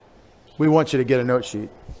we want you to get a note sheet.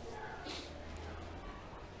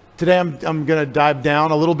 Today I'm going to dive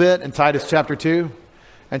down a little bit in Titus chapter 2.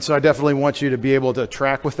 And so I definitely want you to be able to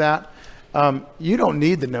track with that. You don't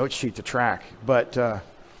need the note sheet to track, but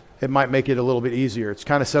it might make it a little bit easier. It's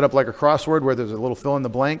kind of set up like a crossword where there's a little fill in the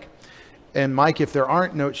blank. And Mike, if there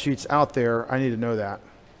aren't note sheets out there, I need to know that.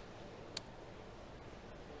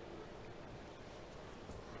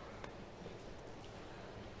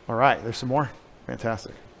 All right, there's some more.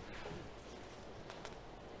 Fantastic.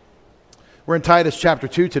 We're in Titus chapter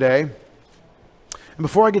 2 today. And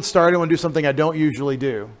before I get started, I want to do something I don't usually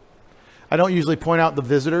do. I don't usually point out the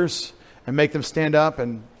visitors and make them stand up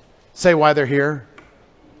and say why they're here.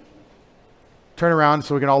 Turn around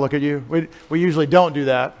so we can all look at you. We usually don't do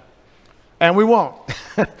that. And we won't.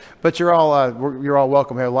 But you're all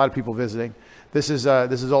welcome. We have a lot of people visiting. This is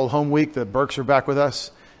Old Home Week. The Burks are back with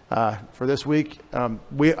us for this week.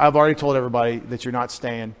 I've already told everybody that you're not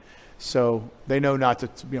staying, so they know not to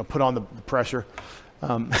put on the pressure.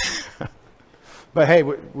 But hey,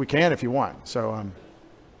 we can if you want. So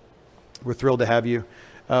we're thrilled to have you.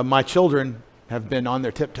 My children have been on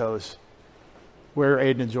their tiptoes. Where are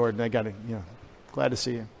Aiden and Jordan? They got to, glad to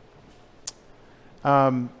see you.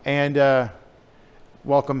 And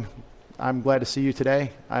welcome. I'm glad to see you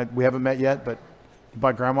today. We haven't met yet, but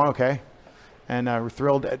by Grandma, okay. And we're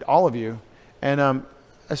thrilled at all of you. And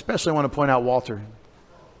especially want to point out Walter.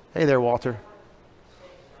 Hey there, Walter.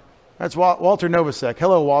 That's Walter Novosek.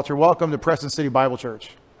 Hello, Walter. Welcome to Preston City Bible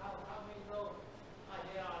Church.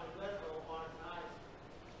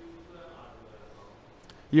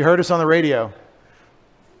 You heard us on the radio.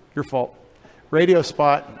 Your fault. Radio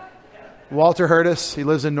spot. Walter heard us. He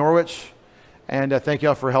lives in Norwich. And thank you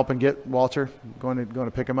all for helping get Walter. Going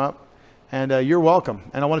to pick him up. And you're welcome.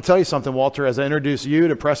 And I want to tell you something, Walter, as I introduce you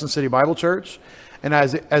to Preston City Bible Church, and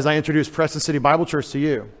as I introduce Preston City Bible Church to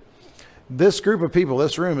you. This group of people,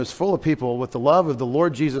 this room is full of people with the love of the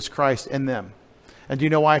Lord Jesus Christ in them. And do you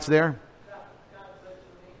know why it's there?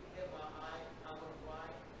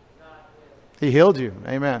 He healed you.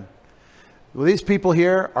 Amen. Well, these people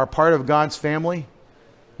here are part of God's family,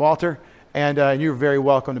 Walter, and you're very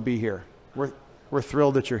welcome to be here. We're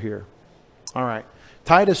thrilled that you're here. All right.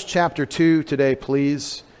 Titus chapter 2 today,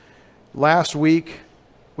 please. Last week,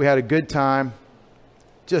 we had a good time,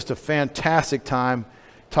 just a fantastic time,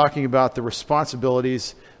 talking about the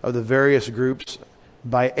responsibilities of the various groups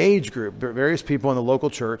by age group, various people in the local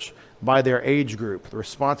church by their age group, the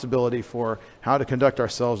responsibility for how to conduct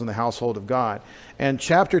ourselves in the household of God. And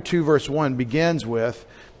chapter 2, verse 1 begins with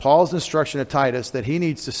Paul's instruction to Titus that he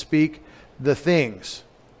needs to speak the things.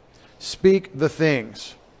 Speak the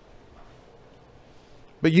things.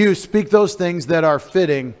 But you speak those things that are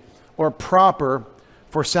fitting or proper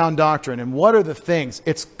for sound doctrine. And what are the things?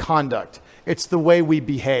 It's conduct. It's the way we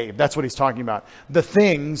behave. That's what he's talking about. The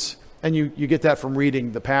things, and you get that from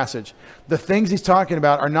reading the passage. The things he's talking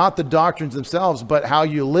about are not the doctrines themselves, but how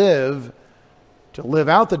you live to live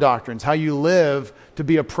out the doctrines, how you live to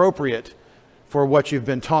be appropriate for what you've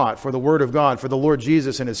been taught, for the Word of God, for the Lord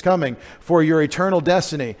Jesus and His coming, for your eternal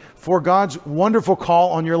destiny, for God's wonderful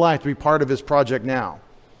call on your life to be part of His project now.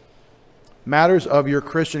 Matters of your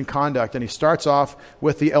Christian conduct. And he starts off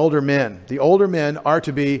with the elder men. The older men are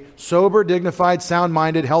to be sober, dignified,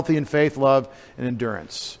 sound-minded, healthy in faith, love, and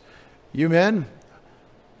endurance. You men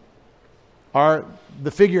are the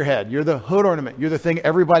figurehead. You're the hood ornament. You're the thing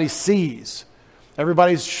everybody sees.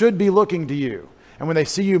 Everybody should be looking to you. And when they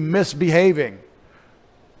see you misbehaving,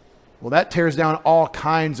 well, that tears down all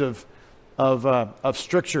kinds of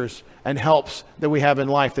strictures and helps that we have in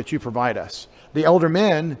life that you provide us. The elder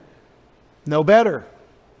men know better,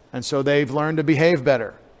 and so they've learned to behave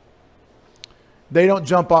better. They don't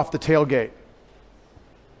jump off the tailgate.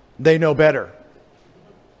 They know better,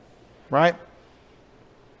 right?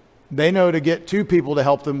 They know to get two people to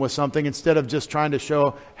help them with something instead of just trying to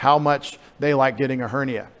show how much they like getting a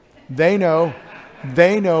hernia. They know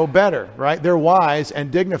better, right? They're wise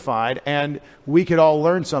and dignified, and we could all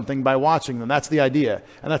learn something by watching them. That's the idea,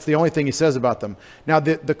 and that's the only thing he says about them. Now,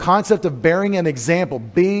 the concept of bearing an example,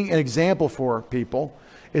 being an example for people,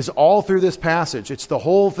 is all through this passage. It's the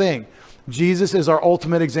whole thing. Jesus is our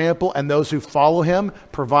ultimate example, and those who follow him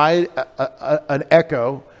provide an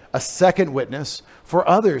echo, a second witness for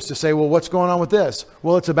others to say, well, what's going on with this?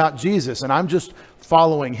 Well, it's about Jesus, and I'm just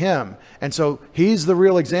following him. And so he's the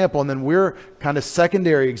real example, and then we're kind of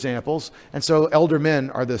secondary examples. And so elder men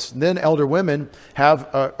are this. And then elder women have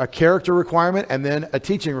a character requirement and then a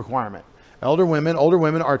teaching requirement. Older women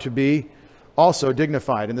are to be also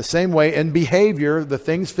dignified. In the same way, in behavior, the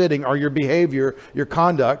things fitting are your behavior, your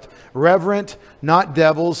conduct. Reverent, not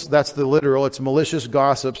devils. That's the literal. It's malicious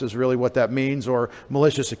gossips is really what that means, or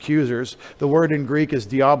malicious accusers. The word in Greek is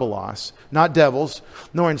diabolos. Not devils,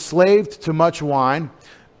 nor enslaved to much wine.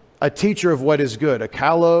 A teacher of what is good. A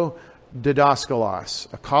kalo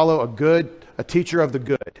didaskalos. A kalo, a good, a teacher of the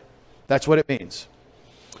good. That's what it means.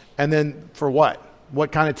 And then for what?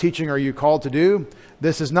 What kind of teaching are you called to do?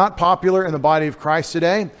 This is not popular in the body of Christ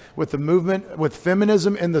today, with the movement, with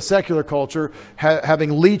feminism in the secular culture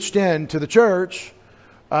having leached into the church.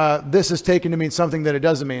 This is taken to mean something that it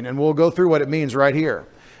doesn't mean. And we'll go through what it means right here.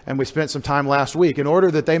 And we spent some time last week. In order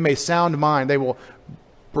that they may sound mind, they will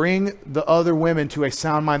bring the other women to a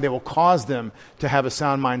sound mind. They will cause them to have a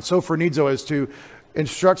sound mind. Sophronezo is to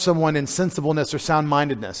instruct someone in sensibleness or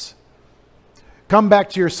sound-mindedness. Come back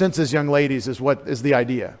to your senses, young ladies, is what is the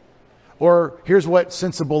idea. Or here's what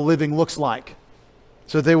sensible living looks like.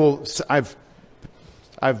 So they will, I've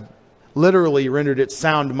literally rendered it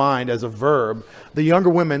sound mind as a verb. The younger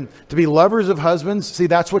women to be lovers of husbands. See,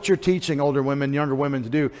 that's what you're teaching older women, younger women to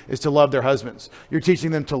do, is to love their husbands. You're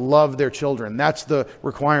teaching them to love their children. That's the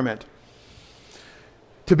requirement.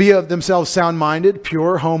 To be of themselves sound-minded,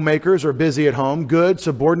 pure, homemakers, or busy at home, good,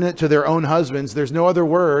 subordinate to their own husbands. There's no other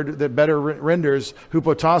word that better renders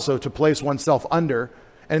hupotasso, to place oneself under,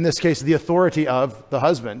 and in this case, the authority of the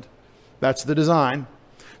husband. That's the design.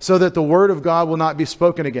 So that the word of God will not be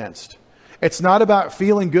spoken against. It's not about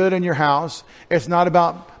feeling good in your house. It's not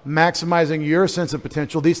about maximizing your sense of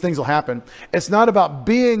potential. These things will happen. It's not about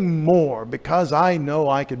being more, because I know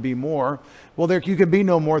I could be more. Well, you can be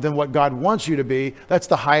no more than what God wants you to be. That's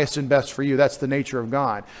the highest and best for you. That's the nature of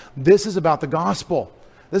God. This is about the gospel.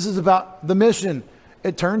 This is about the mission.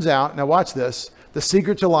 It turns out, now watch this, the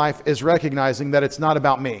secret to life is recognizing that it's not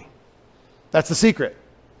about me. That's the secret.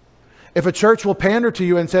 If a church will pander to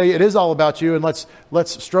you and say it is all about you, and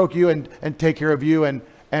let's stroke you and take care of you,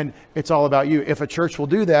 and it's all about you. If a church will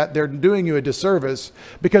do that, they're doing you a disservice,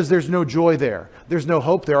 because there's no joy there. There's no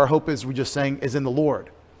hope there. Our hope, as we just sang, is in the Lord.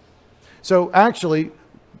 So actually,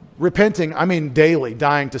 repenting, I mean daily,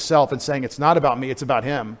 dying to self and saying it's not about me, it's about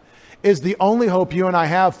Him, is the only hope you and I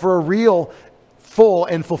have for a real, full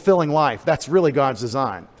and fulfilling life. That's really God's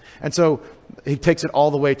design. And so He takes it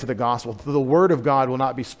all the way to the gospel. The word of God will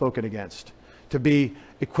not be spoken against. To be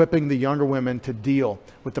equipping the younger women to deal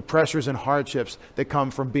with the pressures and hardships that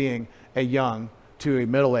come from being a young to a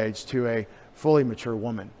middle-aged to a fully mature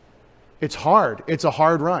woman. It's hard. It's a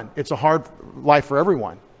hard run. It's a hard life for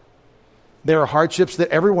everyone. There are hardships that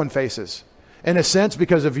everyone faces. In a sense,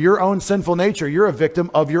 because of your own sinful nature, you're a victim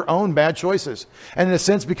of your own bad choices. And in a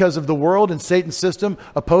sense, because of the world and Satan's system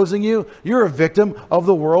opposing you, you're a victim of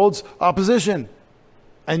the world's opposition.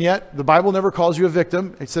 And yet, the Bible never calls you a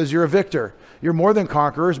victim. It says you're a victor. You're more than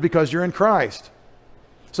conquerors because you're in Christ.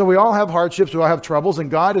 So we all have hardships, we all have troubles, and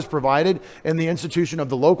God has provided in the institution of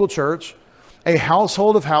the local church a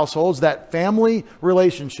household of households, that family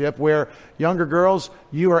relationship where younger girls,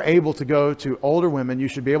 you are able to go to older women. You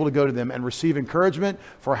should be able to go to them and receive encouragement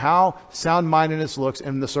for how sound-mindedness looks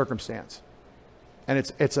in the circumstance. And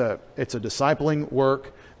it's a discipling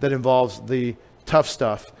work that involves the tough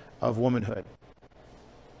stuff of womanhood.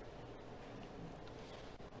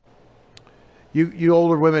 You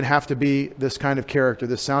older women have to be this kind of character,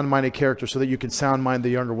 this sound-minded character, so that you can sound-mind the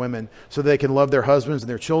younger women, so that they can love their husbands and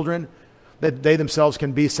their children, that they themselves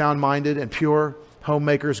can be sound-minded and pure,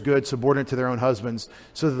 homemakers, good, subordinate to their own husbands,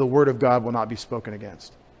 so that the word of God will not be spoken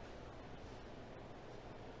against.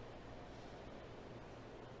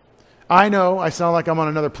 I know I sound like I'm on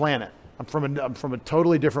another planet. I'm from a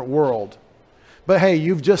totally different world. But hey,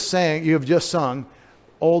 you have just sung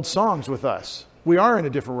old songs with us. We are in a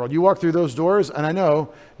different world. You walk through those doors, and I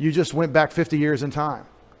know you just went back 50 years in time.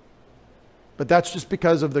 But that's just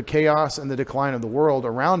because of the chaos and the decline of the world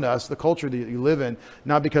around us, the culture that you live in,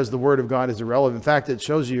 not because the Word of God is irrelevant. In fact, it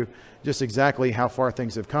shows you just exactly how far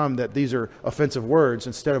things have come, that these are offensive words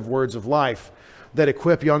instead of words of life that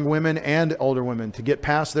equip young women and older women to get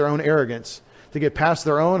past their own arrogance, to get past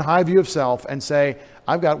their own high view of self and say,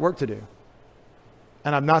 I've got work to do,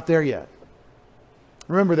 and I'm not there yet.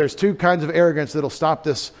 Remember, there's two kinds of arrogance that'll stop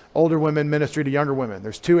this older women ministry to younger women.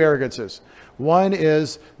 There's two arrogances. One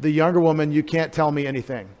is the younger woman, you can't tell me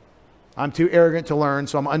anything. I'm too arrogant to learn,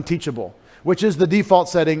 so I'm unteachable, which is the default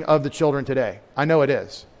setting of the children today. I know it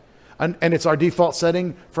is. And it's our default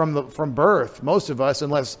setting from birth, most of us,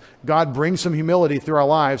 unless God brings some humility through our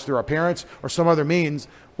lives, through our parents or some other means.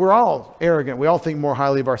 We're all arrogant. We all think more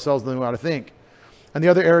highly of ourselves than we ought to think. And the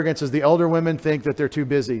other arrogance is the elder women think that they're too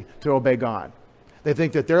busy to obey God. They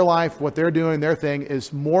think that their life, what they're doing, their thing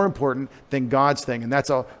is more important than God's thing. And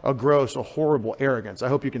that's a gross, a horrible arrogance. I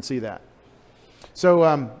hope you can see that.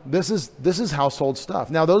 So this is household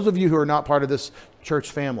stuff. Now, those of you who are not part of this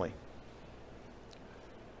church family,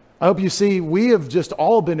 I hope you see we have just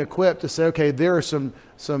all been equipped to say, okay, there are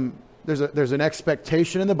there's an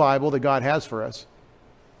expectation in the Bible that God has for us.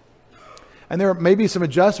 And there may be some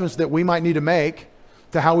adjustments that we might need to make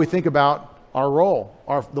to how we think about our role,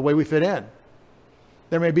 the way we fit in.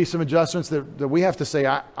 There may be some adjustments that we have to say,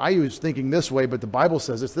 I was thinking this way, but the Bible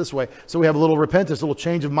says it's this way. So we have a little repentance, a little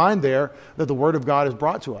change of mind there that the Word of God has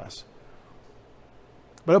brought to us.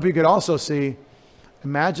 But I hope you could also see,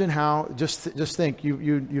 imagine how, just think,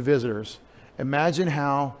 you visitors, imagine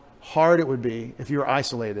how hard it would be if you were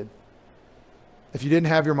isolated. If you didn't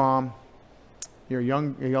have your mom, you're a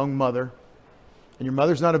young mother, and your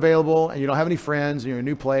mother's not available, and you don't have any friends, and you're in a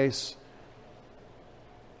new place.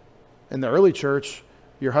 In the early church,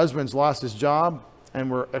 your husband's lost his job,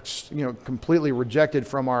 and we're completely rejected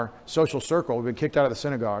from our social circle. We've been kicked out of the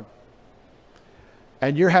synagogue.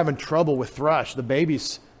 And you're having trouble with thrush. The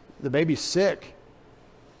baby's sick,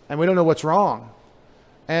 and we don't know what's wrong.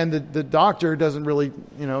 And the doctor doesn't really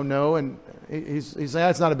know, and he's saying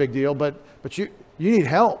it's not a big deal, but you need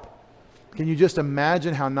help. Can you just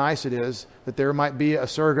imagine how nice it is that there might be a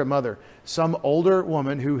surrogate mother, some older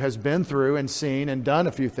woman who has been through and seen and done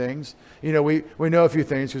a few things. We know a few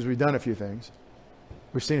things because we've done a few things.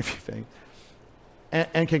 We've seen a few things.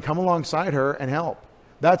 And can come alongside her and help.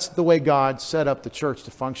 That's the way God set up the church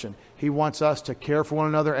to function. He wants us to care for one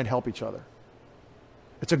another and help each other.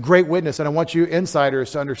 It's a great witness, and I want you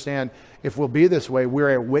insiders to understand, if we'll be this way,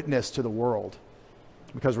 we're a witness to the world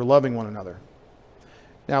because we're loving one another.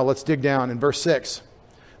 Now let's dig down in verse 6.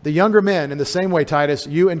 The younger men, in the same way, Titus,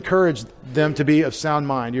 you encourage them to be of sound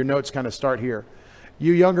mind. Your notes kind of start here.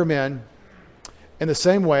 You younger men, in the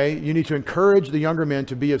same way, you need to encourage the younger men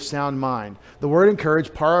to be of sound mind. The word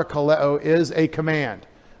encourage, parakaleo, is a command.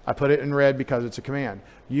 I put it in red because it's a command.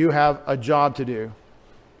 You have a job to do.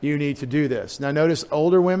 You need to do this. Now notice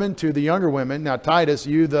older women to the younger women. Now Titus,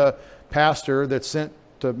 you the pastor that's sent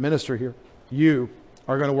to minister here, you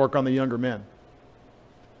are going to work on the younger men.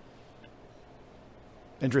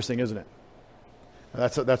 Interesting, isn't it?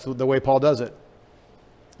 That's the way Paul does it.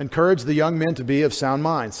 Encourage the young men to be of sound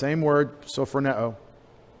mind. Same word, sophroneo.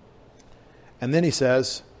 And then he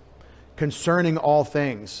says, concerning all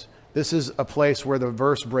things. This is a place where the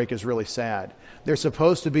verse break is really sad. They're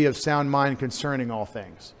supposed to be of sound mind concerning all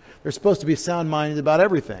things. They're supposed to be sound minded about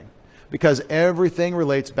everything, because everything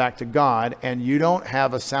relates back to God, and you don't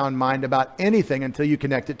have a sound mind about anything until you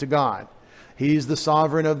connect it to God. He's the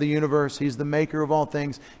sovereign of the universe. He's the maker of all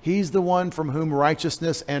things. He's the one from whom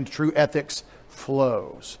righteousness and true ethics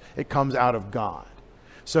flows. It comes out of God.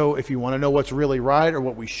 So if you want to know what's really right, or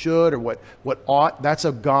what we should, or what ought, that's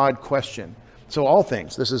a God question. So all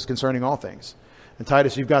things, this is concerning all things. And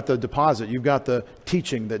Titus, you've got the deposit. You've got the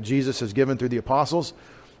teaching that Jesus has given through the apostles,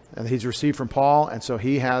 and he's received from Paul, and so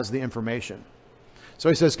he has the information. So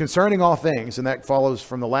he says, concerning all things, and that follows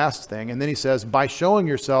from the last thing. And then he says, by showing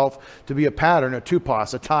yourself to be a pattern, a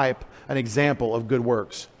tupos, a type, an example of good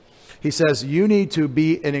works. He says, you need to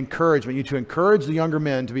be an encouragement. You need to encourage the younger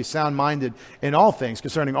men to be sound-minded in all things,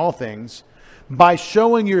 concerning all things, by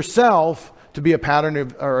showing yourself to be a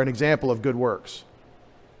pattern or an example of good works.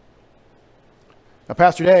 Now,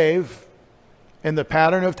 Pastor Dave, in the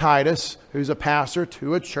pattern of Titus, who's a pastor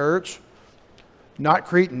to a church, not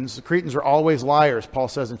Cretans. The Cretans are always liars, Paul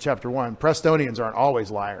says in chapter 1. Prestonians aren't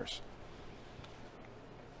always liars.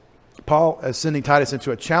 Paul is sending Titus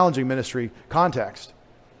into a challenging ministry context.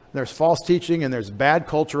 There's false teaching and there's bad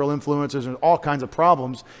cultural influences and all kinds of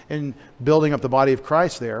problems in building up the body of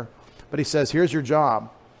Christ there. But he says, here's your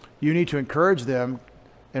job. You need to encourage them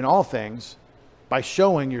in all things by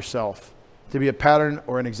showing yourself to be a pattern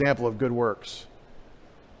or an example of good works.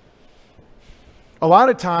 A lot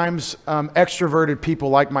of times, extroverted people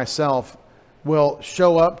like myself will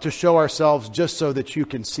show up to show ourselves just so that you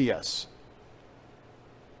can see us.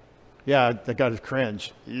 Yeah, that got to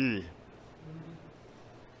cringe. Ew.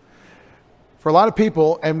 For a lot of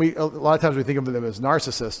people, and a lot of times we think of them as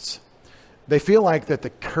narcissists, they feel like that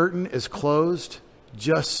the curtain is closed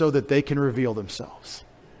just so that they can reveal themselves.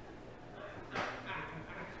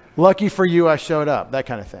 Lucky for you, I showed up, that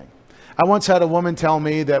kind of thing. I once had a woman tell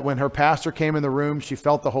me that when her pastor came in the room, she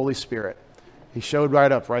felt the Holy Spirit. He showed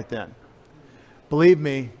right up right then. Believe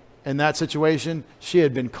me, in that situation, she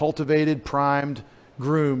had been cultivated, primed,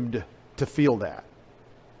 groomed to feel that.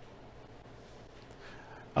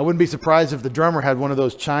 I wouldn't be surprised if the drummer had one of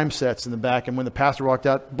those chime sets in the back, and when the pastor walked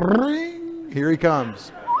out, bring, here he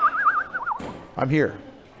comes. I'm here.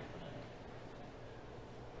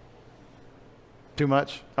 Too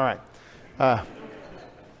much? All right.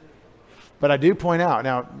 But I do point out,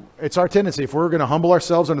 now, it's our tendency, if we're going to humble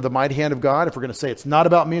ourselves under the mighty hand of God, if we're going to say it's not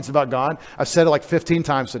about me, it's about God. I've said it like 15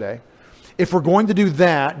 times today. If we're going to do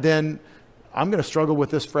that, then I'm going to struggle with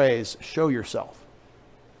this phrase, show yourself.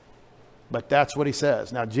 But that's what he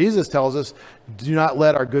says. Now, Jesus tells us, do not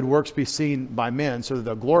let our good works be seen by men so that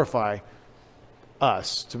they'll glorify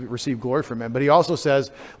us, to receive glory from men. But he also says,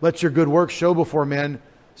 let your good works show before men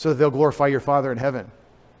so that they'll glorify your Father in heaven.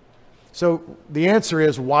 So the answer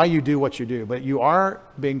is why you do what you do. But you are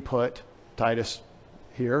being put, Titus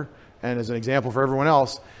here, and as an example for everyone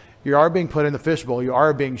else, you are being put in the fishbowl. You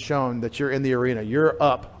are being shown that you're in the arena. You're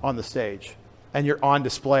up on the stage and you're on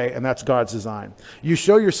display, and that's God's design. You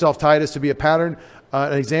show yourself, Titus, to be a pattern,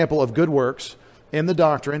 an example of good works in the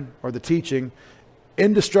doctrine or the teaching,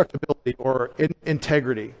 indestructibility or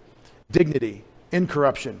integrity, dignity,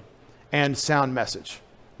 incorruption, and sound message,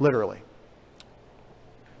 literally,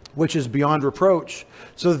 which is beyond reproach,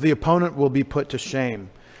 so that the opponent will be put to shame.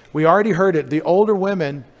 We already heard it. The older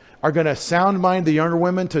women are going to sound mind the younger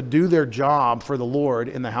women to do their job for the Lord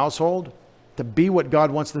in the household, to be what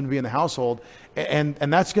God wants them to be in the household. And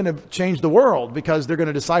that's going to change the world because they're going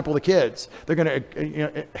to disciple the kids. They're going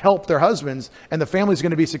to help their husbands, and the family's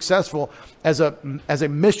going to be successful as a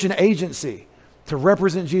mission agency to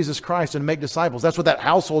represent Jesus Christ and make disciples. That's what that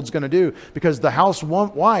household's going to do, because the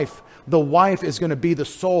wife is going to be the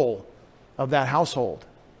soul of that household.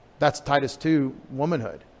 That's Titus 2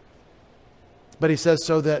 womanhood. But he says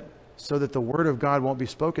so that the word of God won't be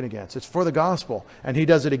spoken against. It's for the gospel. And he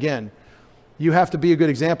does it again. You have to be a good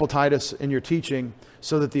example, Titus, in your teaching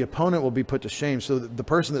so that the opponent will be put to shame. So that the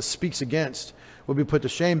person that speaks against will be put to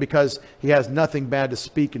shame because he has nothing bad to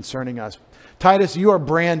speak concerning us. Titus, you are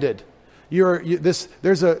branded.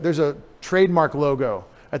 There's a trademark logo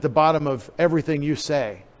at the bottom of everything you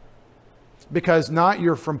say. Because not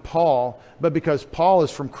you're from Paul, but because Paul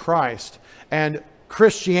is from Christ. And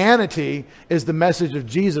Christianity is the message of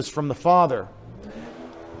Jesus from the Father.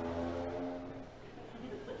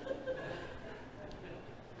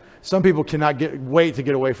 Some people cannot wait to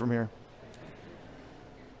get away from here.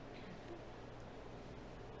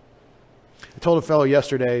 I told a fellow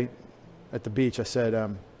yesterday at the beach, I said,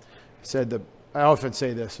 I often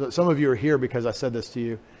say this. Some of you are here because I said this to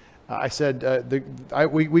you. I said,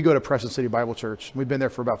 we go to Preston City Bible Church. We've been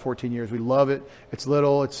there for about 14 years. We love it. It's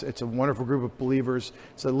little. It's a wonderful group of believers.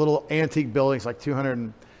 It's a little antique building. It's like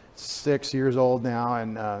 206 years old now,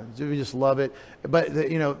 and we just love it. But,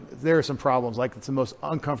 there are some problems. Like, it's the most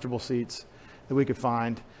uncomfortable seats that we could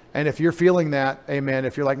find. And if you're feeling that, amen,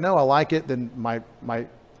 if you're like, no, I like it, then my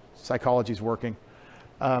psychology's working.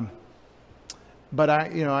 But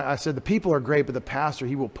I said, the people are great, but the pastor,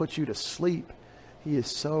 he will put you to sleep. He is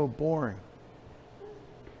so boring.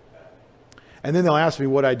 And then they'll ask me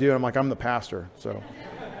what I do. And I'm like, I'm the pastor. So,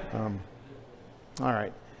 all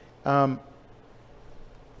right.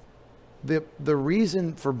 The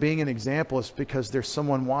reason for being an example is because there's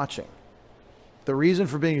someone watching. The reason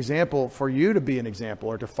for being an example, for you to be an example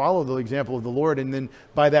or to follow the example of the Lord, and then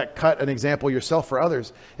by that cut an example yourself for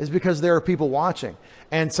others, is because there are people watching.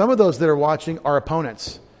 And some of those that are watching are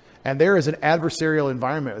opponents. And there is an adversarial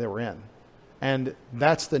environment that we're in. And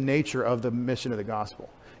that's the nature of the mission of the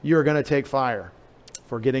gospel. You're going to take fire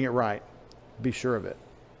for getting it right. Be sure of it.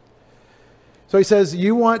 So he says,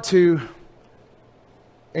 you want to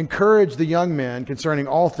encourage the young men concerning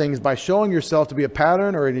all things by showing yourself to be a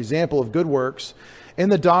pattern or an example of good works. In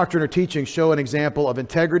the doctrine or teaching, show an example of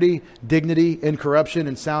integrity, dignity, incorruption,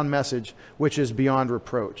 and sound message, which is beyond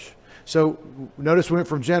reproach. So notice we went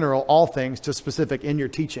from general, all things, to specific in your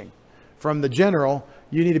teaching. From the general,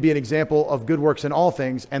 you need to be an example of good works in all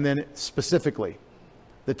things, and then specifically,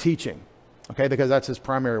 the teaching, okay, because that's his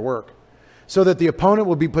primary work. So that the opponent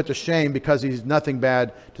will be put to shame because he's nothing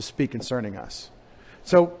bad to speak concerning us.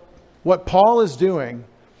 So what Paul is doing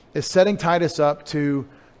is setting Titus up to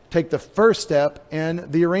take the first step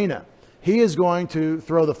in the arena. He is going to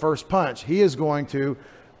throw the first punch. He is going to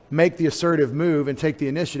make the assertive move and take the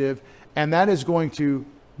initiative, and that is going to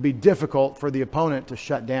be difficult for the opponent to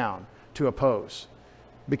shut down, to oppose,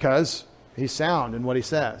 because he's sound in what he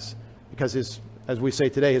says, because as we say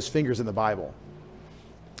today, his finger's in the Bible.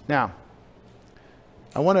 Now,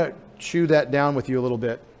 I want to chew that down with you a little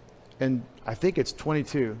bit, and I think it's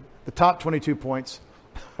 22. The top 22 points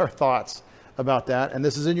are thoughts about that, and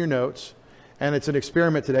this is in your notes, and it's an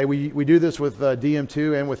experiment today. We do this with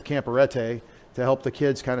DM2 and with Camporete, to help the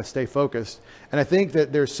kids kind of stay focused. And I think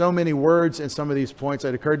that there's so many words in some of these points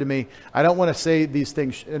that occurred to me. I don't want to say these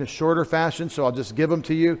things in a shorter fashion, so I'll just give them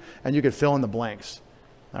to you and you can fill in the blanks.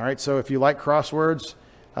 All right, so if you like crosswords,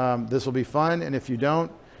 this will be fun. And if you don't,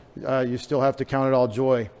 you still have to count it all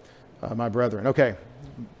joy, my brethren. Okay,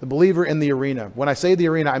 the believer in the arena. When I say the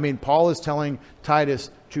arena, I mean Paul is telling Titus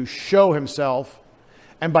to show himself.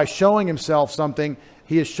 And by showing himself something,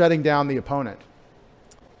 he is shutting down the opponent.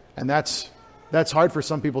 And that's hard for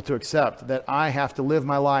some people to accept, that I have to live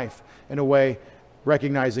my life in a way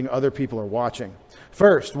recognizing other people are watching.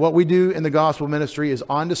 First, what we do in the gospel ministry is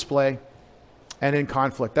on display and in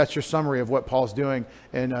conflict. That's your summary of what Paul's doing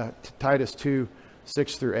in Titus 2,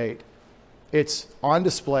 6 through 8. It's on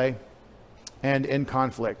display and in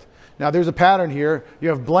conflict. Now, there's a pattern here. You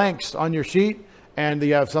have blanks on your sheet and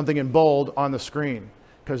you have something in bold on the screen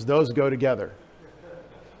because those go together.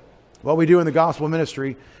 What we do in the gospel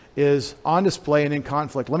ministry is on display and in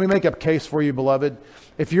conflict. Let me make a case for you, beloved.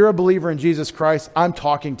 If you're a believer in Jesus Christ, I'm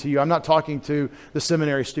talking to you. I'm not talking to the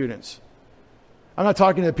seminary students. I'm not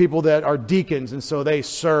talking to the people that are deacons and so they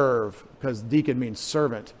serve, because deacon means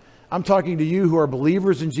servant. I'm talking to you who are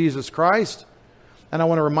believers in Jesus Christ, and I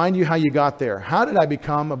want to remind you how you got there. How did I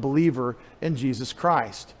become a believer in Jesus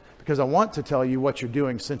Christ? Because I want to tell you what you're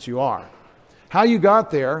doing since you are. How you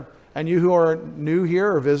got there, and you who are new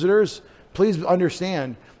here or visitors, please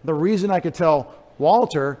understand the reason I could tell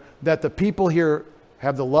Walter that the people here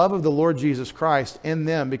have the love of the Lord Jesus Christ in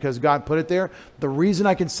them because God put it there. The reason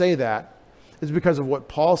I can say that is because of what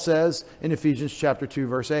Paul says in Ephesians chapter 2,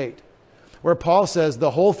 verse 8, where Paul says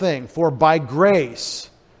the whole thing, for by grace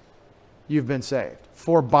you've been saved.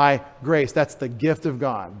 For by grace, that's the gift of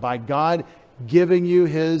God. By God giving you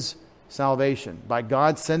his salvation. By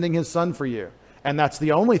God sending his son for you. And that's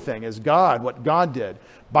the only thing, is God, what God did.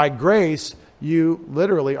 By grace, you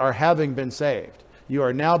literally are having been saved. You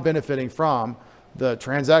are now benefiting from the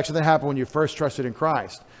transaction that happened when you first trusted in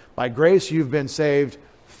Christ. By grace, you've been saved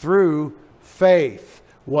through faith.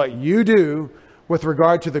 What you do with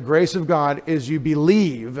regard to the grace of God is you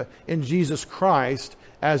believe in Jesus Christ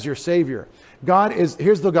as your Savior.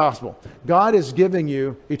 Here's the gospel. God is giving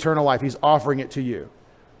you eternal life. He's offering it to you.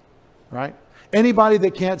 Right? Anybody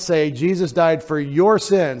that can't say Jesus died for your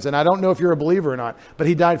sins, and I don't know if you're a believer or not, but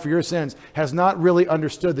he died for your sins, has not really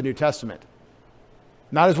understood the New Testament.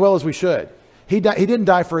 Not as well as we should. He didn't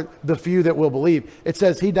die for the few that will believe. It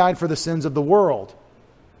says he died for the sins of the world.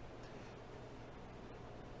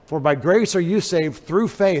 For by grace are you saved through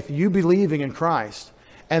faith, you believing in Christ.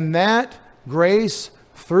 And that grace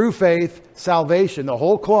through faith, salvation, the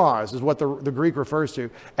whole clause is what the Greek refers to.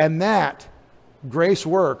 And that grace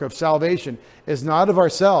work of salvation is not of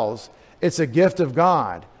ourselves. It's a gift of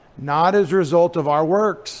God, not as a result of our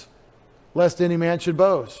works, lest any man should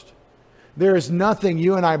boast. There is nothing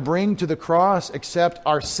you and I bring to the cross except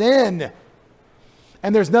our sin.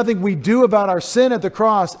 And there's nothing we do about our sin at the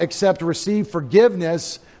cross except receive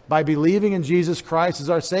forgiveness by believing in Jesus Christ as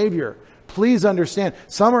our Savior. Please understand,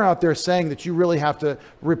 some are out there saying that you really have to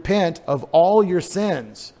repent of all your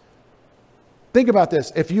sins. Think about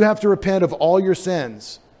this. If you have to repent of all your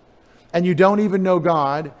sins, and you don't even know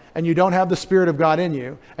God, and you don't have the Spirit of God in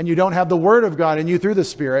you, and you don't have the Word of God in you through the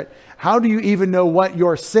Spirit, how do you even know what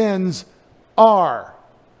your sins are?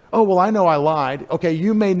 Oh, well, I know I lied. Okay,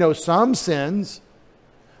 you may know some sins,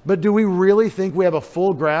 but do we really think we have a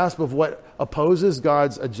full grasp of what opposes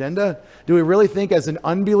God's agenda? Do we really think as an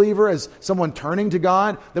unbeliever, as someone turning to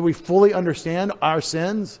God, that we fully understand our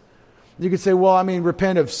sins? You could say, well,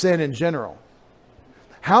 repent of sin in general.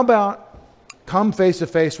 How about come face to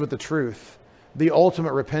face with the truth, the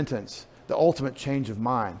ultimate repentance, the ultimate change of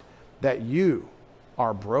mind, that you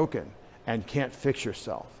are broken and can't fix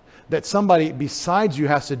yourself, that somebody besides you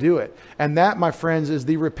has to do it. And that, my friends, is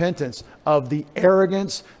the repentance of the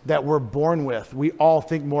arrogance that we're born with. We all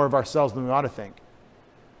think more of ourselves than we ought to think.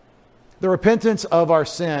 The repentance of our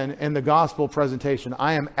sin in the gospel presentation,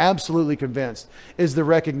 I am absolutely convinced, is the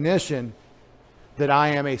recognition that I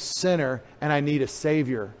am a sinner and I need a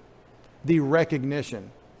Savior. The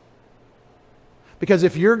recognition. Because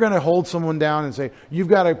if you're going to hold someone down and say, you've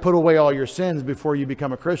got to put away all your sins before you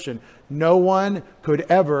become a Christian, no one could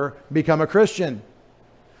ever become a Christian.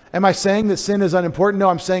 Am I saying that sin is unimportant? No,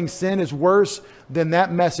 I'm saying sin is worse than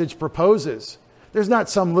that message proposes. There's not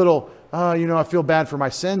some little, I feel bad for my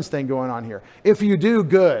sins thing going on here. If you do,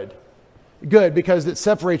 good. Good, because it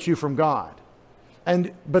separates you from God.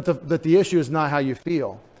 But the issue is not how you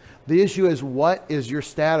feel. The issue is, what is your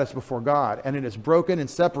status before God? And it is broken and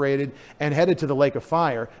separated and headed to the lake of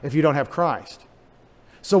fire if you don't have Christ.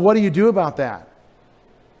 So what do you do about that?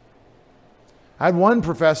 I had one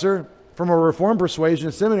professor from a Reformed persuasion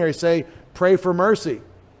in seminary say, pray for mercy.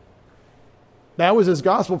 That was his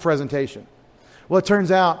gospel presentation. Well, it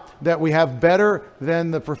turns out that we have better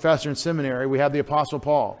than the professor in seminary. We have the Apostle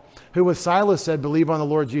Paul, who with Silas said, believe on the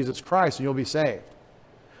Lord Jesus Christ and you'll be saved.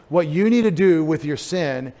 What you need to do with your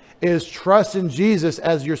sin is trust in Jesus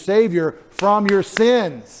as your Savior from your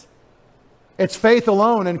sins. It's faith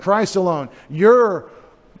alone and Christ alone. Your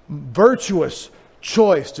virtuous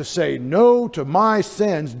choice to say no to my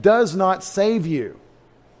sins does not save you.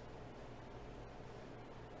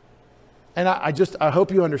 And I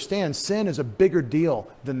hope you understand, sin is a bigger deal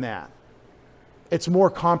than that. It's more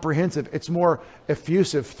comprehensive. It's more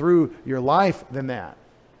effusive through your life than that.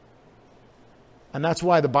 And that's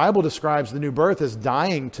why the Bible describes the new birth as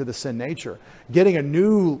dying to the sin nature. Getting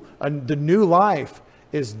the new life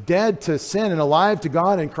is dead to sin and alive to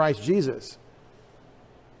God in Christ Jesus.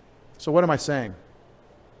 So what am I saying?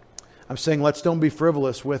 I'm saying let's don't be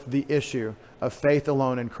frivolous with the issue of faith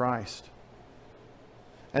alone in Christ.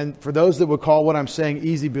 And for those that would call what I'm saying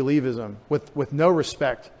easy believism, with no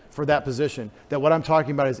respect for that position, that what I'm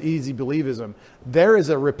talking about is easy believism, there is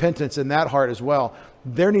a repentance in that heart as well.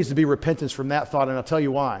 There needs to be repentance from that thought, and I'll tell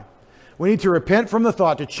you why. We need to repent from the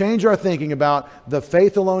thought, to change our thinking about the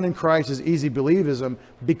faith alone in Christ as easy believism,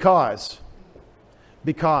 because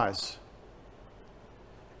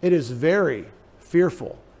it is very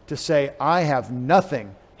fearful to say, I have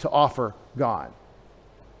nothing to offer God.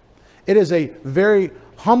 It is a very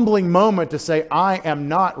humbling moment to say, I am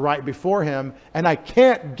not right before Him, and I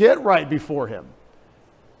can't get right before Him.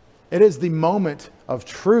 It is the moment of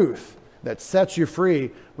truth that sets you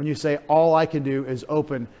free when you say, all I can do is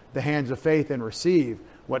open the hands of faith and receive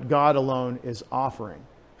what God alone is offering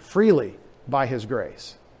freely by His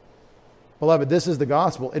grace. Beloved, this is the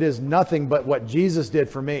gospel. It is nothing but what Jesus did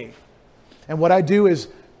for me. And what I do is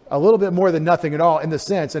a little bit more than nothing at all in the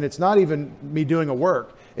sense, and it's not even me doing a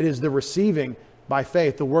work. It is the receiving by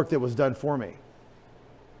faith the work that was done for me.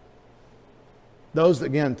 Those,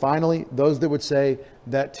 again, finally, those that would say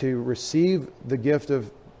that to receive the gift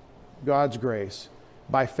of God's grace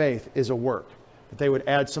by faith is a work, that they would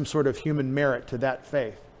add some sort of human merit to that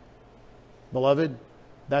faith. Beloved,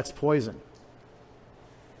 that's poison.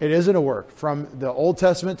 It isn't a work. From the Old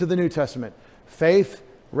Testament to the New Testament, faith,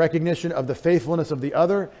 recognition of the faithfulness of the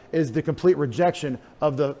other, is the complete rejection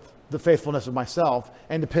of the faithfulness of myself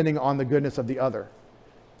and depending on the goodness of the other.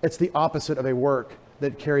 It's the opposite of a work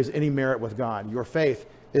that carries any merit with God. Your faith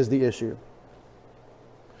is the issue.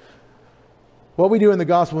 What we do in the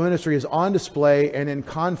gospel ministry is on display and in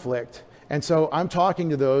conflict. And so I'm talking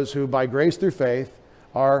to those who by grace through faith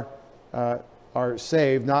are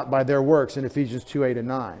saved, not by their works in Ephesians 2:8 and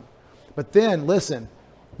 9. But then, listen,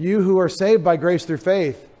 you who are saved by grace through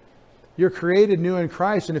faith, you're created new in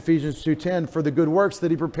Christ in Ephesians 2:10 for the good works that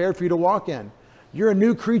He prepared for you to walk in. You're a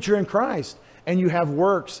new creature in Christ, and you have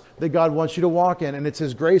works that God wants you to walk in, and it's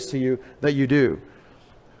His grace to you that you do.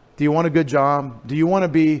 Do you want a good job? Do you want to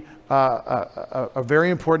be a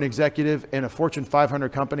very important executive in a Fortune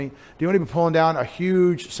 500 company? Do you want to be pulling down a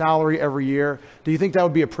huge salary every year? Do you think that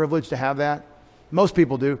would be a privilege to have that? Most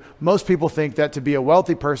people do. Most people think that to be a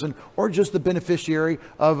wealthy person or just the beneficiary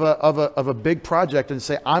of a big project and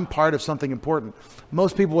say, I'm part of something important.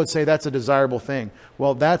 Most people would say that's a desirable thing.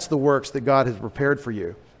 Well, that's the works that God has prepared for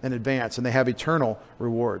you in advance, and they have eternal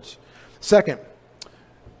rewards. Second,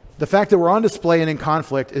 the fact that we're on display and in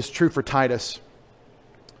conflict is true for Titus.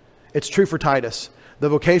 It's true for Titus, the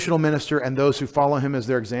vocational minister, and those who follow him as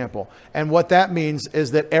their example. And what that means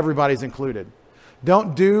is that everybody's included.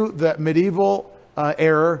 Don't do the medieval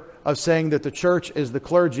error of saying that the church is the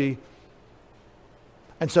clergy,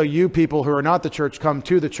 and so you people who are not the church come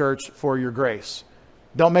to the church for your grace.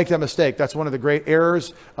 Don't make that mistake. That's one of the great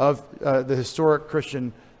errors of the historic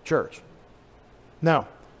Christian church. No,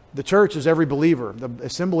 the church is every believer. The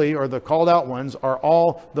assembly, or the called out ones, are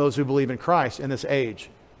all those who believe in Christ in this age.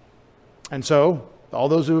 And so, all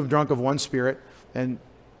those who have drunk of one spirit, and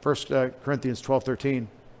 1 Corinthians 12:13.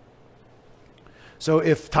 So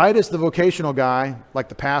if Titus, the vocational guy, like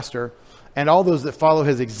the pastor, and all those that follow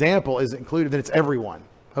his example is included, then it's everyone.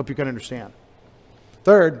 Hope you can understand.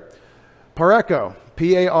 Third, pareko,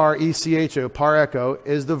 P-A-R-E-C-H-O, pareko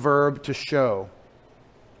is the verb to show.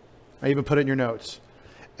 I even put it in your notes.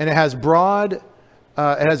 And it has a broad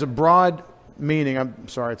meaning. I'm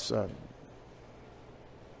sorry, it's a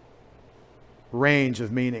range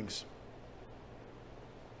of meanings.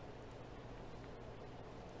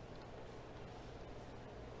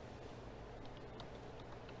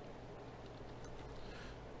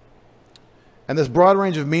 And this broad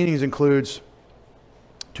range of meanings includes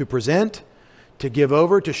to present, To give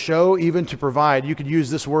over, to show, even to provide. You could use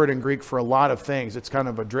this word in Greek for a lot of things. It's kind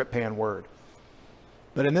of a drip pan word.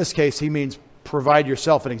 But in this case, he means provide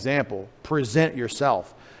yourself an example. Present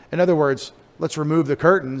yourself. In other words, let's remove the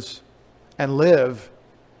curtains and live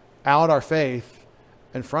out our faith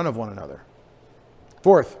in front of one another.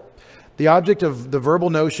 Fourth, the object of the verbal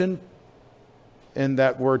notion in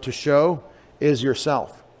that word to show is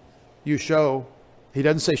yourself. You show. He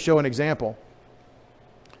doesn't say show an example.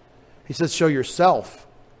 He says show yourself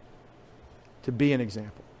to be an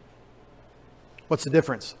example. What's the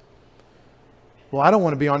difference? Well, I don't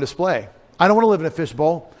want to be on display. I don't want to live in a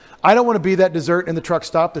fishbowl. I don't want to be that dessert in the truck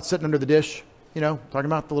stop that's sitting under the dish. You know, talking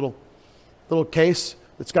about the little case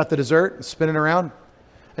that's got the dessert and spinning around.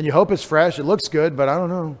 And you hope it's fresh. It looks good, but I don't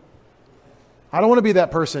know. I don't want to be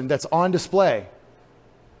that person that's on display.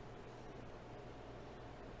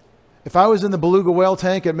 If I was in the beluga whale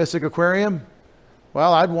tank at Mystic Aquarium,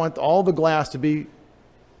 well, I'd want all the glass to be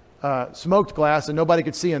smoked glass and nobody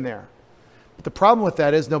could see in there. But the problem with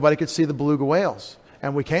that is nobody could see the beluga whales.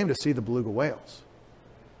 And we came to see the beluga whales.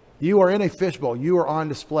 You are in a fishbowl. You are on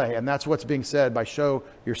display. And that's what's being said by show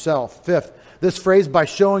yourself. Fifth, this phrase by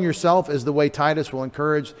showing yourself is the way Titus will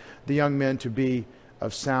encourage the young men to be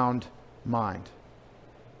of sound mind.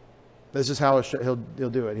 This is how he'll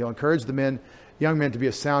do it. He'll encourage the young men to be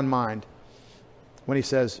of sound mind when he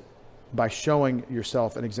says, by showing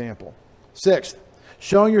yourself an example. Sixth,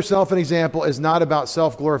 showing yourself an example is not about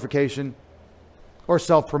self-glorification or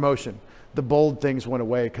self-promotion. The bold things went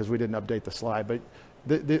away because we didn't update the slide. But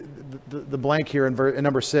the blank here in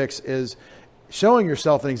number 6 is showing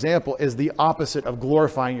yourself an example is the opposite of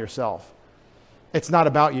glorifying yourself. It's not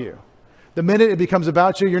about you. The minute it becomes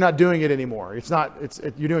about you, you're not doing it anymore.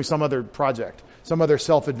 You're doing some other project, some other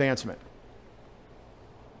self-advancement.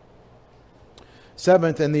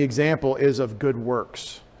 Seventh, and the example is of good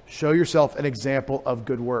works. Show yourself an example of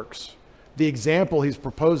good works. The example he's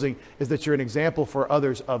proposing is that you're an example for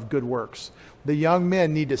others of good works. The young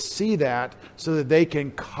men need to see that so that they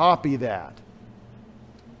can copy that.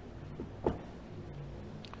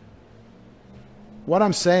 What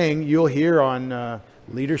I'm saying, you'll hear on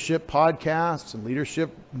leadership podcasts and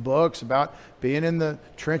leadership books about being in the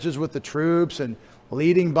trenches with the troops and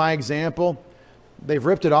leading by example. They've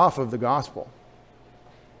ripped it off of the gospel.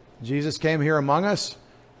 Jesus came here among us,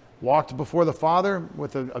 walked before the Father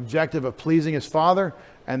with the objective of pleasing his Father,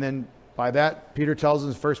 and then by that, Peter tells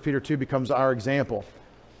us, 1 Peter 2 becomes our example.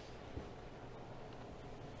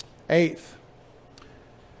 Eighth,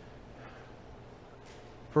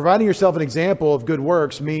 providing yourself an example of good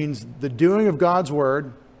works means the doing of God's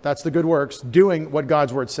word, that's the good works, doing what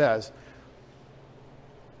God's word says,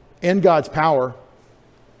 in God's power,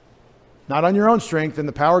 not on your own strength, and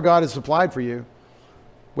the power God has supplied for you,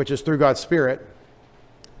 which is through God's Spirit,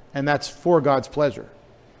 and that's for God's pleasure.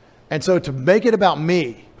 And so to make it about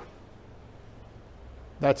me,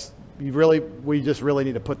 we just really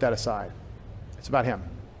need to put that aside. It's about him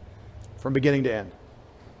from beginning to end.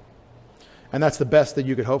 And that's the best that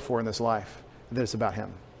you could hope for in this life, that it's about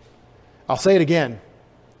him. I'll say it again.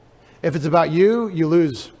 If it's about you, you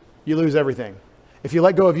lose everything. If you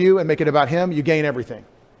let go of you and make it about him, you gain everything.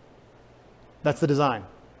 That's the design.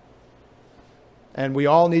 And we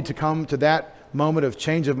all need to come to that moment of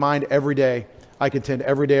change of mind every day. I contend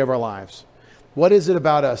every day of our lives. What is it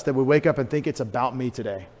about us that we wake up and think it's about me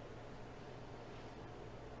today?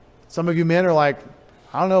 Some of you men are like,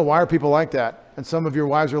 I don't know, why are people like that? And some of your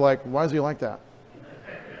wives are like, why is he like that?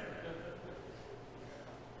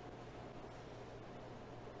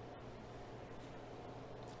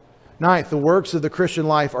 Ninth, the works of the Christian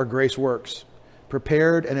life are grace works,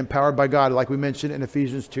 prepared and empowered by God, like we mentioned in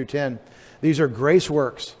Ephesians 2:10. These are grace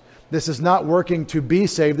works. This is not working to be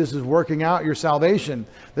saved. This is working out your salvation.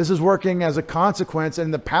 This is working as a consequence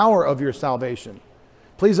and the power of your salvation.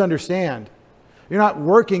 Please understand, you're not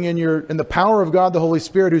working in the power of God, the Holy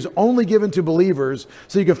Spirit, who's only given to believers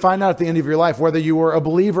so you can find out at the end of your life whether you were a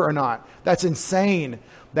believer or not. That's insane.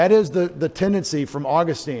 That is the tendency from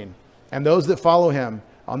Augustine and those that follow him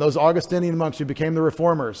on those Augustinian monks who became the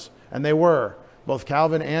reformers. And they were, both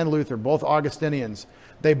Calvin and Luther, both Augustinians.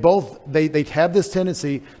 They have this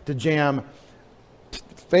tendency to jam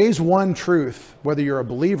phase 1 truth, whether you're a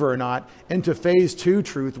believer or not, into phase 2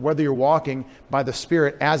 truth, whether you're walking by the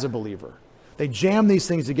Spirit as a believer. They jam these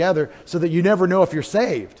things together so that you never know if you're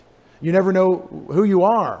saved. You never know who you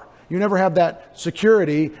are. You never have that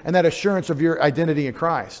security and that assurance of your identity in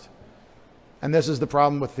Christ. And this is the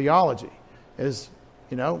problem with theology, is,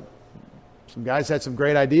 some guys had some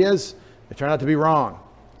great ideas. They turned out to be wrong.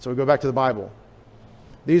 So we go back to the Bible.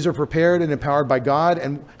 These are prepared and empowered by God.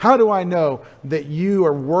 And how do I know that you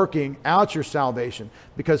are working out your salvation?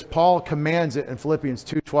 Because Paul commands it in Philippians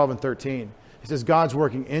 2:12 and 13. He says, God's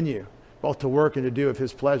working in you, both to work and to do of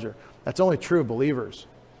his pleasure. That's only true of believers.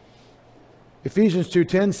 Ephesians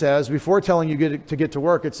 2:10 says, before telling you to get to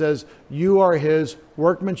work, it says, you are his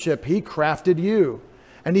workmanship. He crafted you,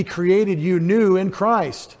 and he created you new in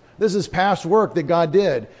Christ. This is past work that God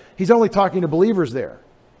did. He's only talking to believers there.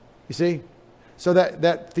 You see? So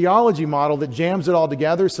that theology model that jams it all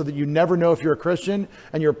together so that you never know if you're a Christian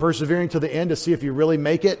and you're persevering to the end to see if you really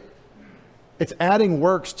make it, it's adding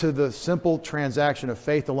works to the simple transaction of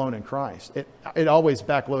faith alone in Christ. It always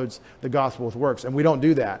backloads the gospel with works, and we don't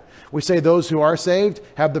do that. We say those who are saved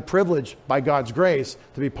have the privilege by God's grace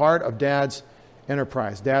to be part of Dad's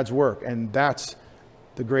enterprise, Dad's work, and that's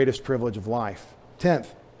the greatest privilege of life. 10th,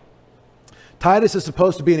 Titus is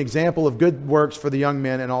supposed to be an example of good works for the young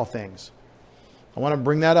men in all things. I want to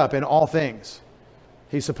bring that up, in all things.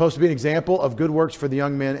 He's supposed to be an example of good works for the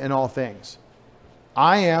young men in all things.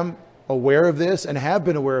 I am aware of this and have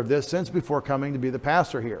been aware of this since before coming to be the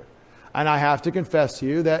pastor here. And I have to confess to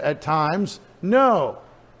you that at times, no.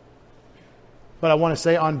 But I want to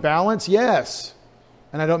say on balance, yes.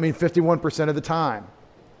 And I don't mean 51% of the time.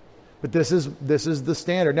 But this is the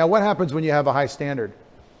standard. Now, what happens when you have a high standard?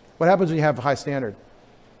 What happens when you have a high standard?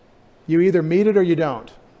 You either meet it or you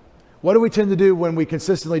don't. What do we tend to do when we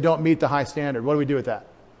consistently don't meet the high standard? What do we do with that?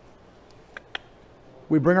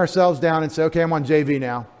 We bring ourselves down and say, okay, I'm on JV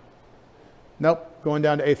now. Nope, going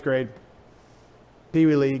down to 8th grade. Pee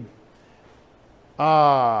Wee League.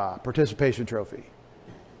 Participation trophy.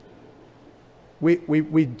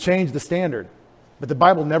 We change the standard. But the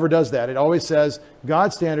Bible never does that. It always says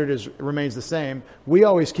God's standard remains the same. We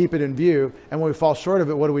always keep it in view. And when we fall short of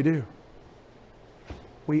it, what do?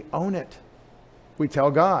 We own it. We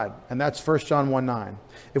tell God. And that's 1 John 1:9.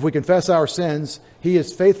 If we confess our sins, he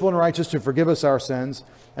is faithful and righteous to forgive us our sins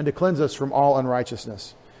and to cleanse us from all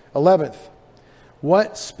unrighteousness. 11th,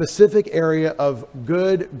 what specific area of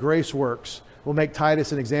good grace works will make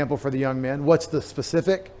Titus an example for the young men? What's the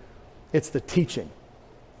specific? It's the teaching.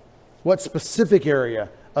 What specific area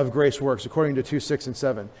of grace works according to 2:6 and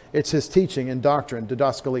 7? It's his teaching and doctrine,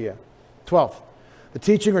 didaskalia. 12th, the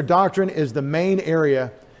teaching or doctrine is the main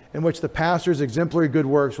area in which the pastor's exemplary good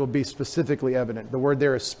works will be specifically evident. The word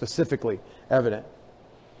there is specifically evident.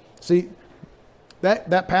 See,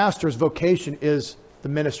 that pastor's vocation is the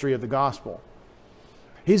ministry of the gospel.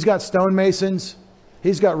 He's got stonemasons.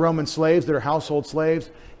 He's got Roman slaves that are household slaves.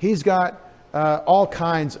 He's got all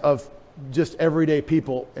kinds of just everyday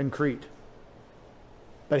people in Crete.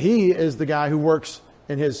 But he is the guy who works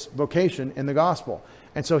in his vocation in the gospel.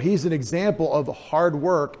 And so he's an example of hard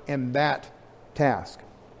work in that task.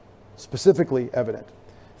 Specifically evident.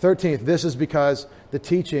 13th, this is because the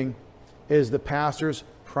teaching is the pastor's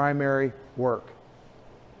primary work.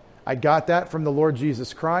 I got that from the Lord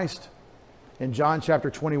Jesus Christ in John chapter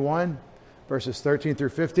 21, verses 13 through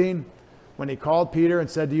 15, when he called Peter and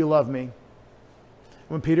said, "Do you love me?"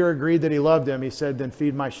 When Peter agreed that he loved him, he said, "Then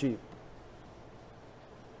feed my sheep."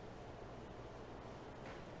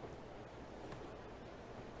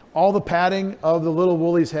 All the patting of the little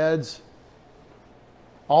woolies' heads,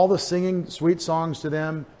 all the singing sweet songs to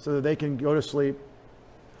them so that they can go to sleep,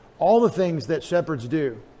 all the things that shepherds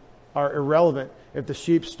do are irrelevant if the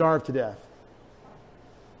sheep starve to death.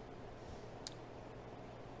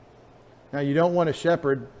 Now, you don't want a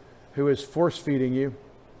shepherd who is force feeding you.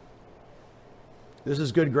 This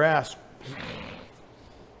is good grass,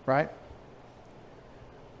 right?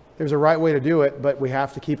 There's a right way to do it, but we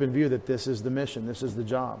have to keep in view that this is the mission. This is the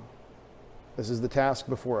job. This is the task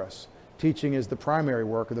before us. Teaching is the primary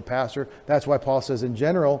work of the pastor. That's why Paul says, in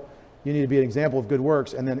general, you need to be an example of good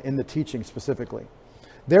works, and then in the teaching specifically.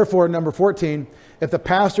 Therefore, number 14, if the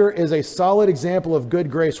pastor is a solid example of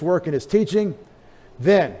good grace work in his teaching,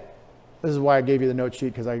 then, this is why I gave you the note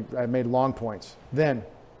sheet, because I made long points. Then,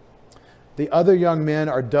 the other young men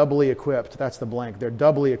are doubly equipped. That's the blank. They're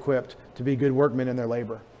doubly equipped to be good workmen in their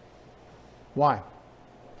labor. Why?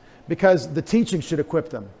 Because the teaching should equip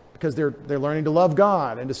them. Because they're learning to love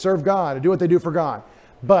God and to serve God and do what they do for God.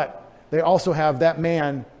 But they also have that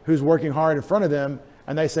man who's working hard in front of them,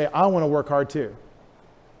 and they say, I want to work hard too.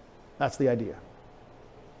 That's the idea.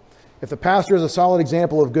 If the pastor is a solid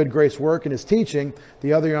example of good grace work in his teaching,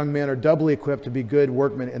 the other young men are doubly equipped to be good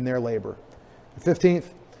workmen in their labor.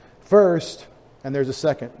 15th, first, and there's a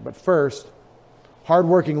second, but first,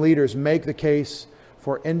 hardworking leaders make the case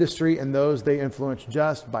for industry and those they influence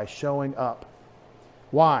just by showing up.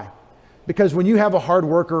 Why? Because when you have a hard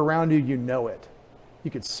worker around you, you know it.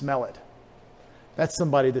 You can smell it. That's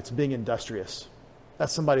somebody that's being industrious.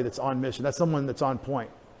 That's somebody that's on mission. That's someone that's on point.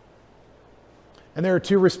 And there are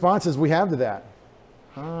two responses we have to that.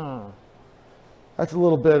 That's a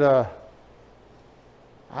little bit, I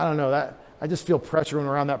don't know, that I just feel pressure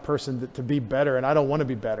around that person to be better, and I don't want to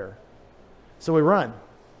be better. So we run.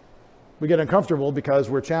 We get uncomfortable because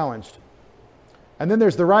we're challenged. And then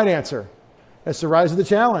there's the right answer. It's to rise to the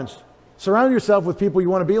challenge. Surround yourself with people you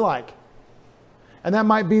want to be like. And that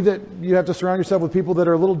might be that you have to surround yourself with people that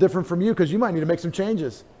are a little different from you because you might need to make some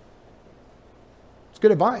changes. It's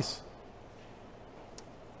good advice.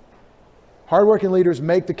 Hardworking leaders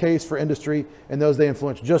make the case for industry and those they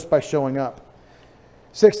influence just by showing up.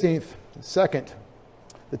 16th, second,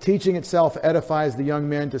 the teaching itself edifies the young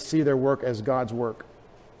men to see their work as God's work.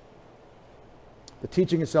 The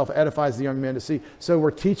teaching itself edifies the young men to see. So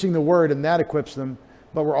we're teaching the word and that equips them,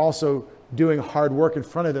 but we're also doing hard work in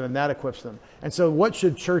front of them and that equips them. And so what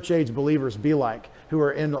should church age believers be like who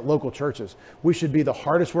are in local churches? We should be the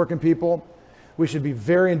hardest working people. We should be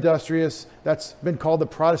very industrious. That's been called the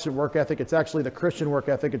Protestant work ethic. It's actually the Christian work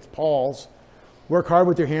ethic. It's Paul's. Work hard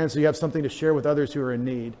with your hands so you have something to share with others who are in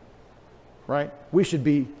need. Right? We should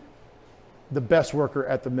be the best worker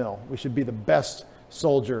at the mill. We should be the best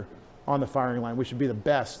soldier on the firing line. We should be the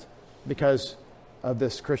best because of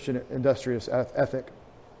this Christian industrious ethic.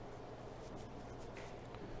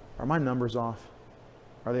 Are my numbers off?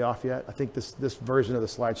 Are they off yet? I think this version of the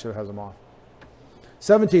slideshow has them off.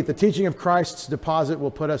 17th, the teaching of Christ's deposit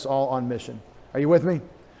will put us all on mission. Are you with me?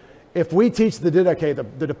 If we teach the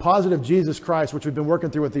deposit of Jesus Christ, which we've been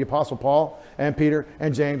working through with the Apostle Paul and Peter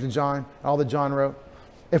and James and John, all that John wrote,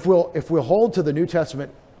 if we'll hold to the New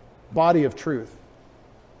Testament body of truth,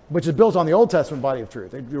 which is built on the Old Testament body of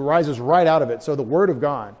truth, it arises right out of it. So the Word of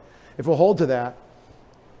God, if we'll hold to that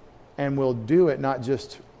and we'll do it, not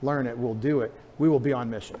just learn it, we'll do it, we will be on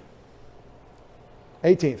mission.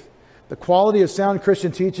 18th, the quality of sound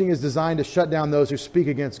Christian teaching is designed to shut down those who speak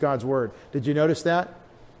against God's Word. Did you notice that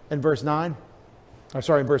in verse 9? In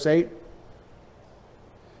verse 8?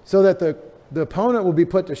 So that the opponent will be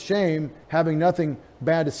put to shame, having nothing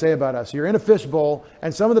bad to say about us. You're in a fishbowl,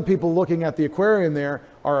 and some of the people looking at the aquarium there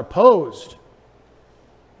are opposed.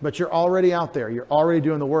 But you're already out there. You're already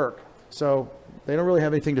doing the work. So they don't really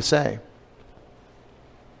have anything to say.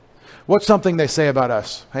 What's something they say about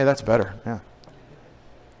us? Hey, that's better. Yeah.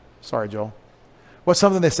 Sorry, Joel. What's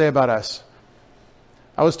something they say about us?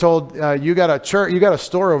 I was told you got a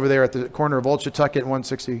store over there at the corner of Old Chatucket and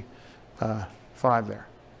 165 there.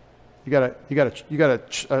 You got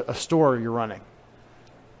a store you're running.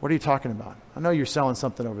 What are you talking about? I know you're selling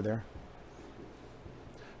something over there.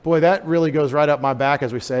 Boy, that really goes right up my back,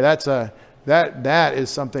 as we say. That is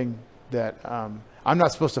something that I'm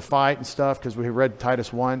not supposed to fight and stuff because we read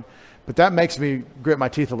Titus 1, but that makes me grit my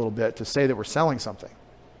teeth a little bit to say that we're selling something.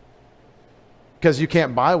 Because you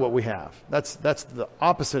can't buy what we have. That's the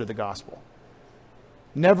opposite of the gospel.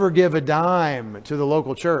 Never give a dime to the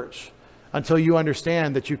local church until you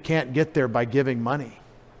understand that you can't get there by giving money.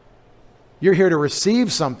 You're here to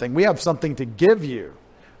receive something. We have something to give you.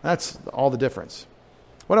 That's all the difference.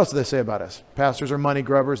 What else do they say about us? Pastors are money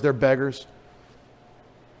grubbers. They're beggars.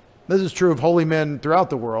 This is true of holy men throughout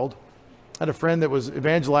the world. I had a friend that was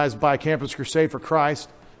evangelized by Campus Crusade for Christ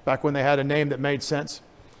back when they had a name that made sense.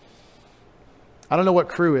 I don't know what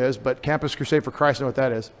Cru is, but Campus Crusade for Christ, I know what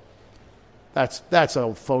that is. That's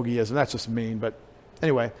old fogeyism. That's just mean. But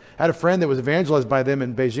anyway, I had a friend that was evangelized by them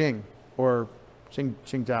in Beijing or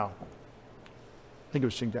Qingdao. I think it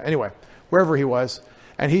was Qingdao. Anyway, wherever he was.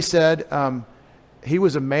 And he said he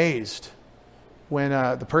was amazed when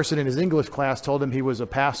the person in his English class told him he was a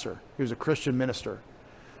pastor. He was a Christian minister.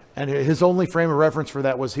 And his only frame of reference for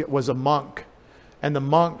that was a monk. And the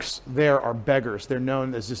monks there are beggars. They're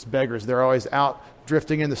known as just beggars. They're always out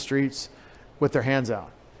drifting in the streets with their hands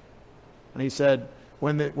out. And he said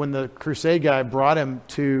when the crusade guy brought him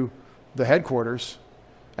to the headquarters,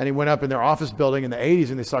 and he went up in their office building in the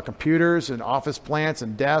 80s, and they saw computers and office plants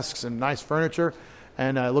and desks and nice furniture,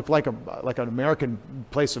 and it looked like an American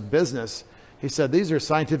place of business. He said, these are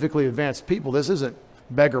scientifically advanced people. This isn't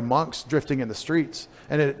beggar monks drifting in the streets.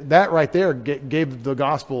 And that right there gave the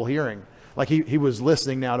gospel hearing. Like he was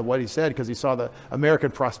listening now to what he said because he saw the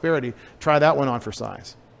American prosperity. Try that one on for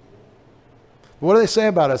size. What do they say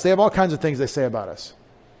about us? They have all kinds of things they say about us.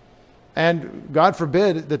 And God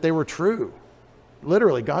forbid that they were true.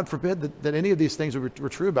 Literally, God forbid that any of these things were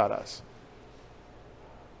true about us.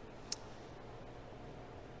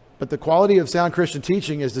 But the quality of sound Christian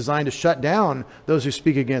teaching is designed to shut down those who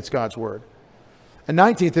speak against God's word. And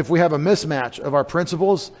 19th, if we have a mismatch of our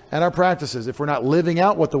principles and our practices, if we're not living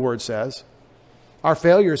out what the word says, our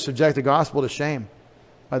failures subject the gospel to shame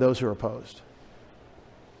by those who are opposed.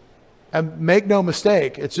 And make no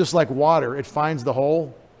mistake, it's just like water. It finds the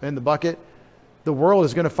hole in the bucket. The world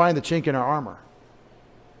is going to find the chink in our armor.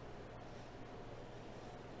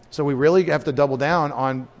 So we really have to double down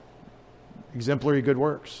on exemplary good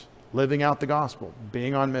works, living out the gospel,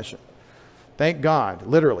 being on mission. Thank God,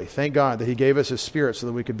 literally, thank God that he gave us his Spirit so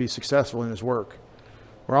that we could be successful in his work.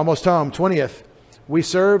 We're almost home. 20th, we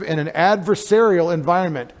serve in an adversarial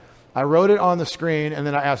environment. I wrote it on the screen, and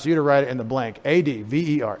then I asked you to write it in the blank.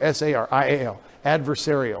 A-D-V-E-R-S-A-R-I-A-L.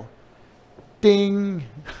 Adversarial. Ding.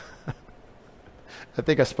 I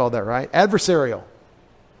think I spelled that right. Adversarial.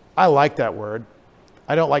 I like that word.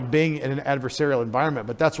 I don't like being in an adversarial environment,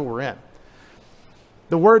 but that's what we're in.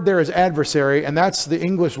 The word there is adversary, and that's the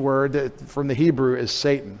English word that from the Hebrew is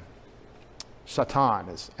Satan. Satan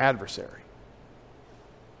is adversary.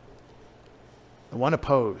 The one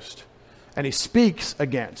opposed. And he speaks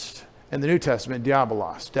against, in the New Testament,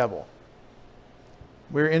 diabolos, devil.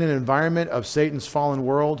 We're in an environment of Satan's fallen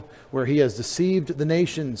world where he has deceived the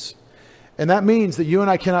nations. And that means that you and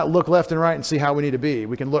I cannot look left and right and see how we need to be.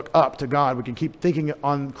 We can look up to God. We can keep thinking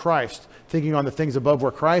on Christ, thinking on the things above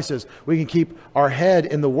where Christ is. We can keep our head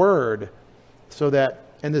in the Word so that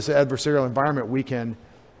in this adversarial environment we can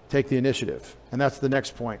take the initiative. And that's the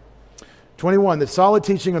next point. 21, the solid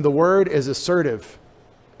teaching of the Word is assertive.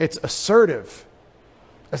 It's assertive.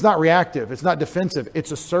 It's not reactive. It's not defensive.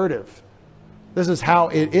 It's assertive. This is how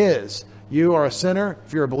it is. You are a sinner.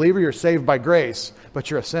 If you're a believer, you're saved by grace, but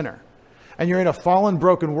you're a sinner. And you're in a fallen,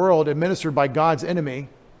 broken world administered by God's enemy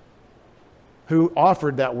who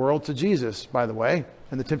offered that world to Jesus, by the way,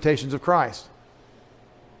 and the temptations of Christ.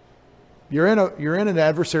 You're in an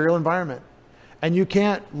adversarial environment. And you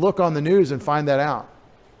can't look on the news and find that out.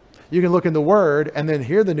 You can look in the Word and then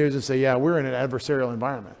hear the news and say, yeah, we're in an adversarial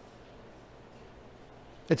environment.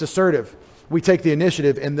 It's assertive. We take the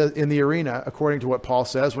initiative in the arena according to what Paul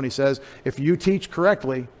says when he says, if you teach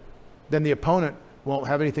correctly, then the opponent won't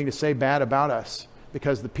have anything to say bad about us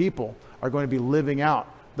because the people are going to be living out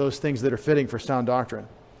those things that are fitting for sound doctrine.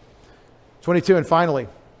 22, and finally,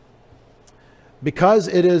 because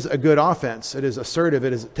it is a good offense, it is assertive,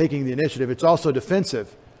 it is taking the initiative, it's also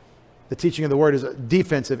defensive. The teaching of the Word is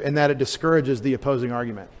defensive in that it discourages the opposing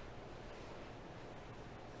argument.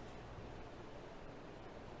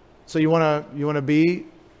 So you want to be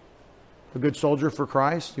a good soldier for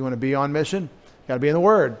Christ? You want to be on mission? You got to be in the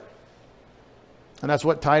Word. And that's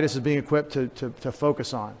what Titus is being equipped to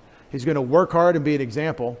focus on. He's going to work hard and be an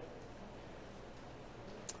example.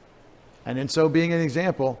 And in so being an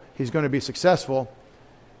example, he's going to be successful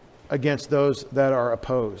against those that are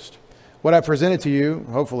opposed. What I presented to you,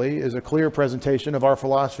 hopefully, is a clear presentation of our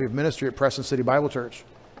philosophy of ministry at Preston City Bible Church.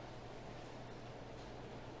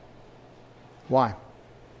 Why?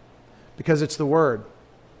 Because it's the Word,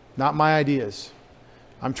 not my ideas.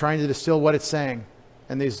 I'm trying to distill what it's saying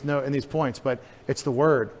in these points, but it's the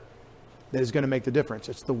Word that is going to make the difference.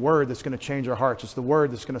 It's the Word that's going to change our hearts. It's the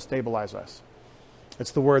Word that's going to stabilize us.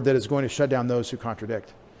 It's the Word that is going to shut down those who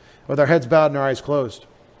contradict. With our heads bowed and our eyes closed.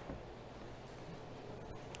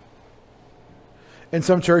 In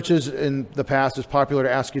some churches in the past, it's popular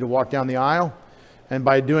to ask you to walk down the aisle. And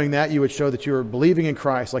by doing that, you would show that you were believing in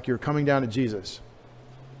Christ, like you were coming down to Jesus.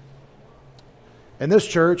 In this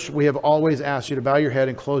church, we have always asked you to bow your head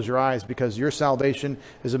and close your eyes because your salvation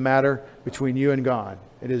is a matter between you and God.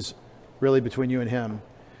 It is really between you and Him.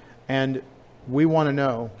 And we want to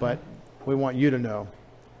know, but we want you to know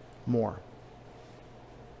more.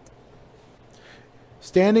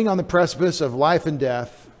 Standing on the precipice of life and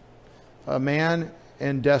death, a man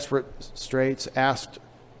in desperate straits asked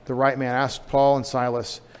Paul and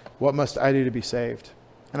Silas, what must I do to be saved?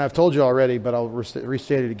 And I've told you already, but I'll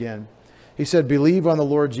restate it again. He said, believe on the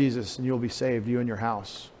Lord Jesus and you'll be saved, you and your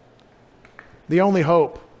house. The only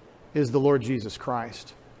hope is the Lord Jesus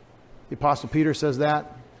Christ. The Apostle Peter says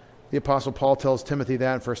that. The Apostle Paul tells Timothy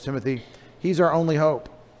that in 1 Timothy. He's our only hope.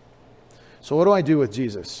 So what do I do with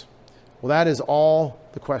Jesus? Well, that is all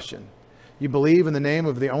the question. You believe in the name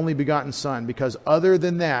of the only begotten Son, because other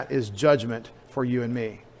than that is judgment for you and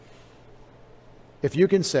me. If you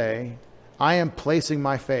can say, I am placing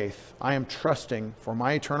my faith, I am trusting for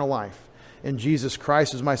my eternal life in Jesus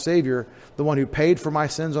Christ as my Savior, the one who paid for my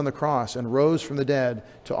sins on the cross and rose from the dead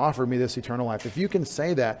to offer me this eternal life. If you can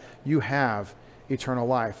say that, you have eternal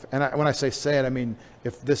life. And when I say it, I mean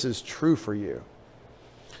if this is true for you.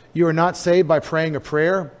 You are not saved by praying a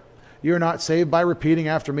prayer. You are not saved by repeating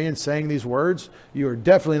after me and saying these words. You are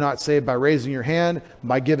definitely not saved by raising your hand,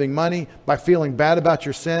 by giving money, by feeling bad about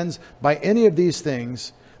your sins, by any of these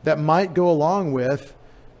things that might go along with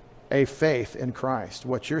a faith in Christ.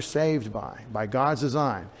 What you're saved by God's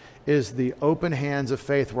design, is the open hands of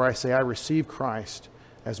faith where I say, I receive Christ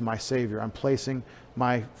as my Savior. I'm placing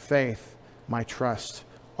my faith, my trust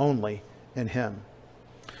only in Him.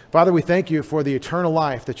 Father, we thank you for the eternal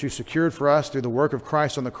life that you secured for us through the work of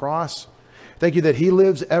Christ on the cross. Thank you that He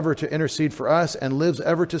lives ever to intercede for us and lives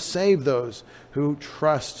ever to save those who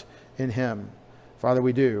trust in Him. Father,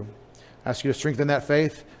 we do ask you to strengthen that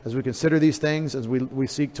faith as we consider these things, as we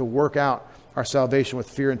seek to work out our salvation with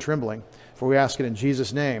fear and trembling. For we ask it in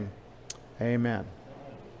Jesus' name. Amen.